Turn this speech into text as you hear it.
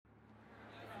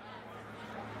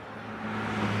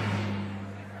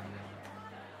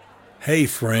Hey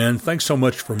friend, thanks so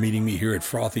much for meeting me here at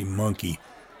Frothy Monkey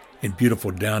in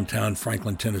beautiful downtown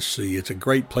Franklin, Tennessee. It's a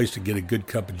great place to get a good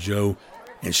cup of joe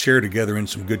and share together in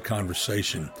some good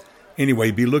conversation. Anyway,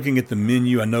 be looking at the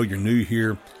menu. I know you're new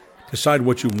here. Decide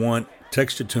what you want.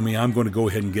 Text it to me. I'm going to go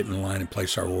ahead and get in line and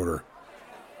place our order.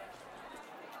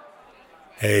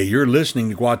 Hey, you're listening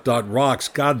to Gwot Rocks,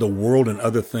 God, the World, and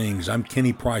Other Things. I'm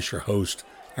Kenny Price, your host.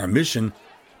 Our mission,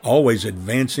 always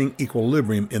advancing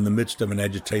equilibrium in the midst of an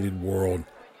agitated world.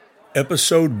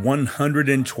 Episode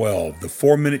 112, The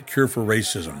 4-Minute Cure for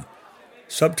Racism.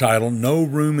 Subtitle, No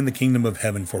Room in the Kingdom of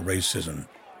Heaven for Racism.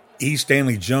 E.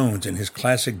 Stanley Jones, in his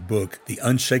classic book, The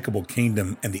Unshakable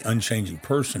Kingdom and the Unchanging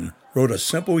Person, wrote a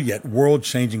simple yet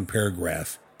world-changing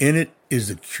paragraph. In it is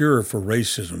the cure for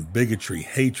racism, bigotry,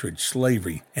 hatred,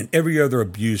 slavery, and every other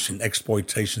abuse and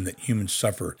exploitation that humans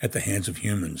suffer at the hands of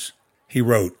humans. He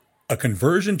wrote, a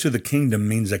conversion to the kingdom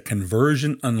means a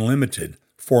conversion unlimited.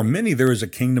 For many, there is a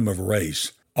kingdom of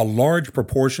race. A large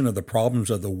proportion of the problems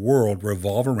of the world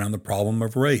revolve around the problem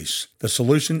of race. The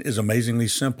solution is amazingly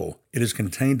simple. It is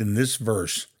contained in this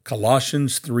verse,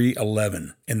 Colossians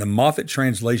 3:11. In the Moffat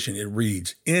translation, it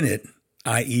reads, in it,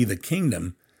 i.e. the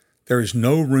kingdom, there is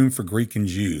no room for Greek and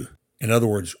Jew. In other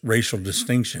words, racial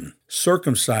distinction,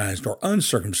 circumcised or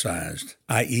uncircumcised,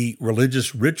 i.e.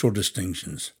 religious ritual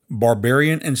distinctions,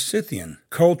 barbarian and Scythian,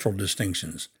 cultural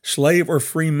distinctions, slave or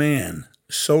free man,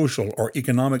 social or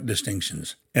economic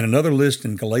distinctions. And another list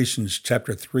in Galatians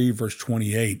chapter 3, verse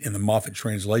 28 in the Moffat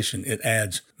translation, it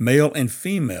adds male and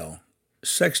female,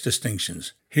 sex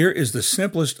distinctions. Here is the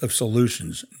simplest of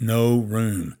solutions, no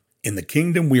room. In the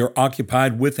kingdom, we are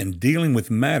occupied with and dealing with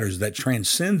matters that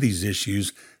transcend these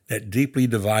issues that deeply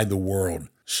divide the world.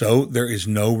 So there is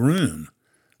no room.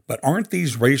 But aren't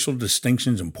these racial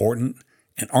distinctions important?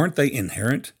 And aren't they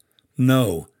inherent?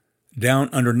 No. Down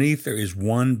underneath there is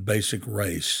one basic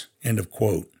race. End of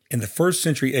quote. In the 1st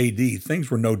century AD, things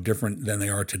were no different than they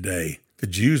are today. The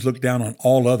Jews looked down on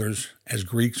all others as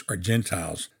Greeks or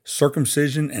Gentiles.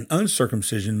 Circumcision and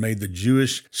uncircumcision made the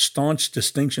Jewish staunch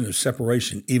distinction of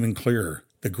separation even clearer.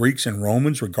 The Greeks and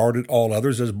Romans regarded all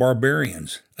others as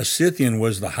barbarians. A Scythian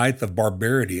was the height of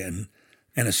barbarity, and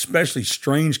an especially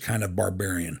strange kind of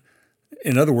barbarian.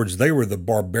 In other words, they were the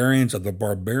barbarians of the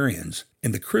barbarians.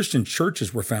 In the Christian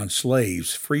churches were found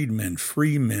slaves, freedmen,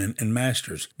 free men, and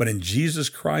masters. But in Jesus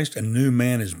Christ, a new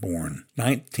man is born.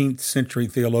 19th century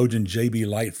theologian J.B.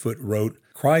 Lightfoot wrote,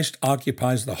 Christ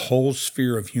occupies the whole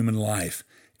sphere of human life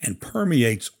and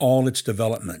permeates all its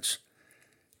developments.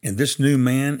 In this new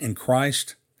man, in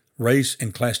Christ, race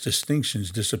and class distinctions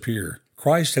disappear.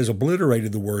 Christ has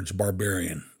obliterated the words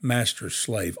barbarian, master,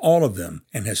 slave, all of them,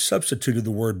 and has substituted the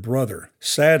word brother.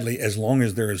 Sadly, as long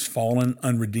as there is fallen,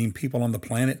 unredeemed people on the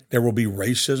planet, there will be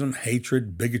racism,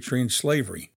 hatred, bigotry, and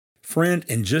slavery. Friend,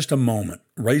 in just a moment,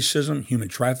 racism, human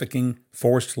trafficking,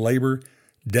 forced labor,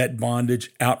 debt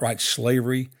bondage, outright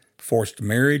slavery, forced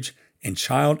marriage, and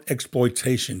child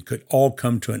exploitation could all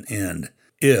come to an end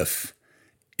if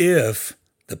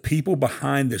the people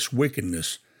behind this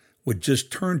wickedness would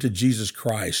just turn to Jesus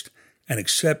Christ and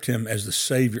accept him as the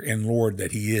Savior and Lord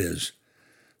that he is.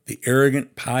 The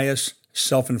arrogant, pious,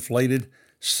 self-inflated,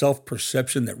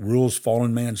 self-perception that rules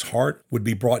fallen man's heart would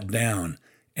be brought down,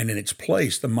 and in its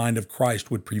place the mind of Christ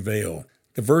would prevail.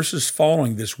 The verses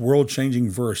following this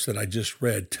world-changing verse that I just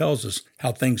read tells us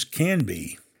how things can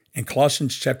be. In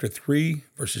Colossians chapter 3,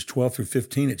 verses 12 through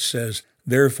 15, it says,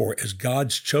 therefore, as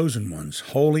God's chosen ones,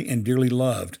 holy and dearly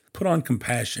loved, put on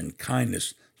compassion,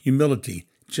 kindness, humility,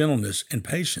 gentleness, and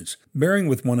patience, bearing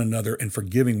with one another and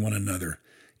forgiving one another,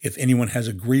 if anyone has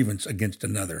a grievance against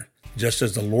another. Just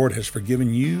as the Lord has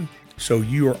forgiven you, so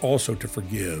you are also to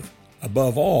forgive.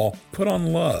 Above all, put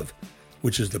on love,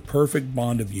 which is the perfect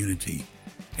bond of unity,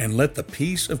 and let the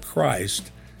peace of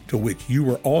Christ, to which you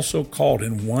were also called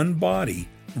in one body,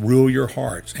 rule your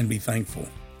hearts, and be thankful.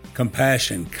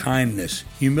 Compassion, kindness,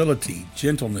 humility,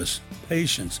 gentleness,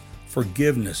 patience,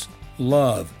 forgiveness,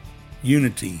 love,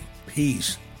 unity,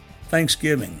 peace,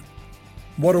 thanksgiving.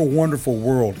 What a wonderful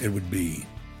world it would be.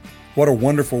 What a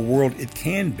wonderful world it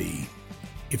can be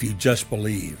if you just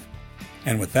believe.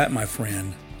 And with that, my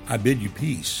friend, I bid you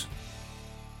peace.